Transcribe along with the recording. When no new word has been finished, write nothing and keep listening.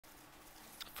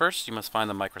First, you must find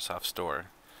the Microsoft Store.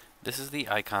 This is the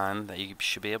icon that you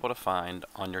should be able to find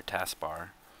on your taskbar.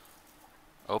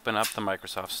 Open up the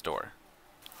Microsoft Store.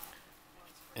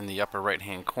 In the upper right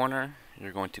hand corner,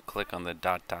 you're going to click on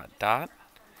the ...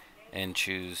 and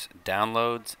choose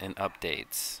Downloads and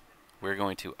Updates. We're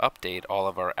going to update all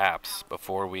of our apps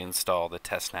before we install the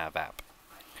TestNav app.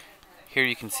 Here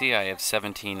you can see I have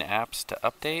 17 apps to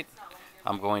update.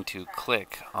 I'm going to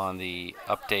click on the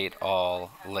Update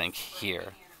All link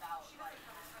here.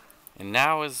 And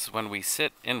now is when we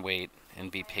sit and wait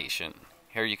and be patient.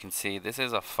 Here you can see this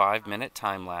is a 5-minute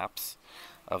time lapse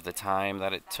of the time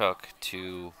that it took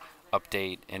to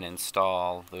update and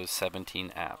install those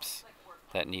 17 apps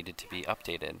that needed to be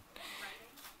updated.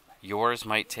 Yours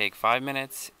might take 5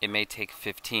 minutes, it may take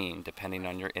 15 depending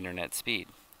on your internet speed.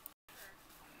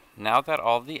 Now that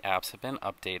all of the apps have been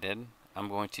updated, I'm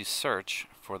going to search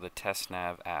for the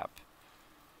TestNav app.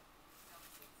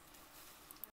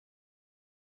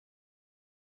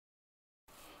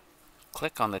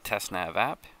 Click on the TestNav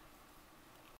app.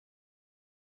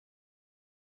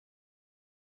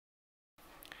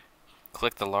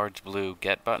 Click the large blue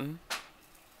Get button.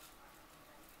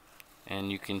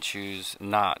 And you can choose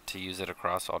not to use it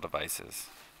across all devices.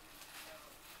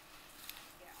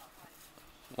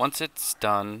 Once it's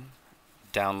done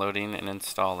downloading and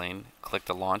installing, click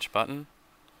the Launch button.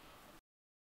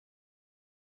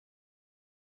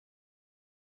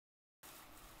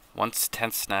 Once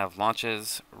TestNav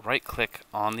launches, right-click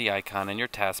on the icon in your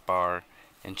taskbar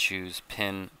and choose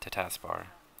Pin to Taskbar.